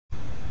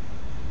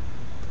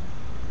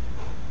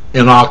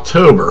in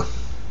October,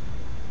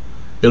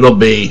 it'll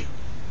be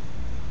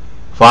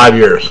 5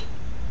 years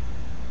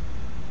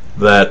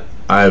that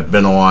I've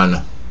been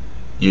on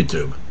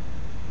YouTube.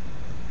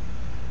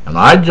 And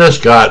I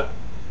just got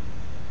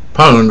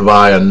pwned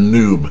by a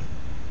noob.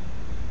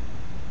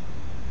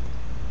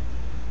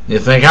 You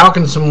think, how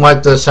can something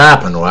like this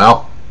happen?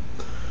 Well,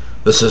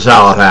 this is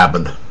how it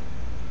happened.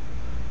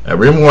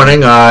 Every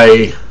morning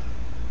I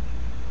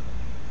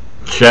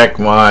check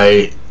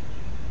my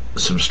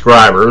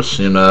subscribers,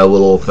 a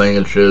little thing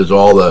that shows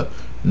all the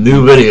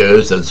new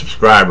videos that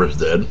subscribers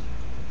did,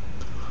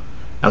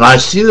 and I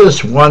see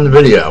this one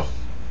video,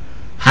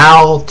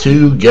 how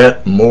to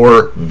get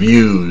more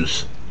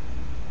views.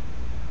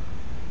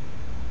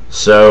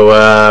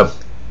 So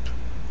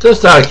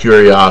just out of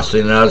curiosity,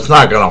 it's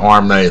not going to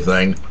harm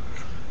anything.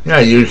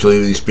 Usually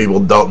these people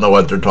don't know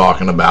what they're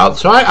talking about,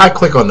 so I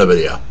click on the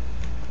video.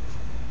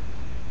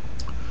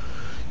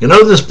 You know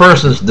what this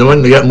person's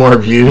doing to get more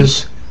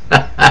views?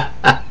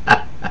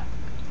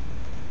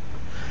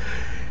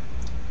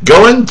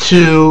 Going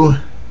to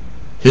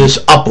his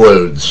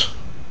uploads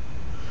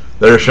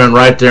that are shown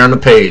right there on the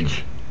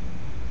page.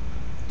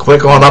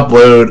 Click on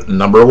upload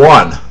number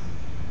 1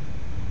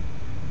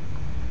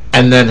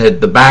 and then hit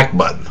the back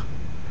button.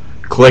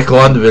 Click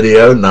on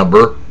video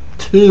number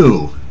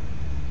 2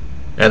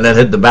 and then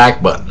hit the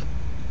back button.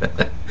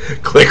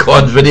 Click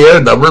on video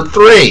number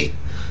 3,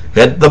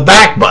 hit the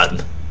back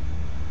button.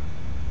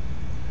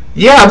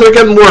 Yeah, they're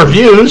getting more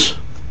views.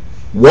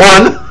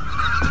 1.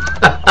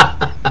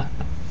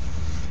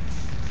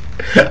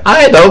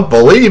 I don't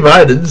believe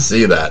I didn't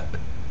see that.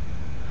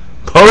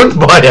 Pwned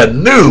by a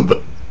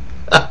noob.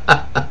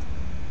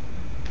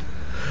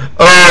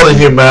 Oh, the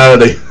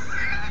humanity.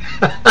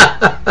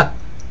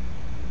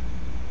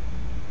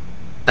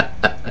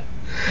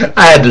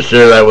 I had to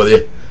share that with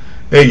you.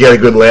 You get a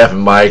good laugh at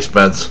my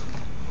expense.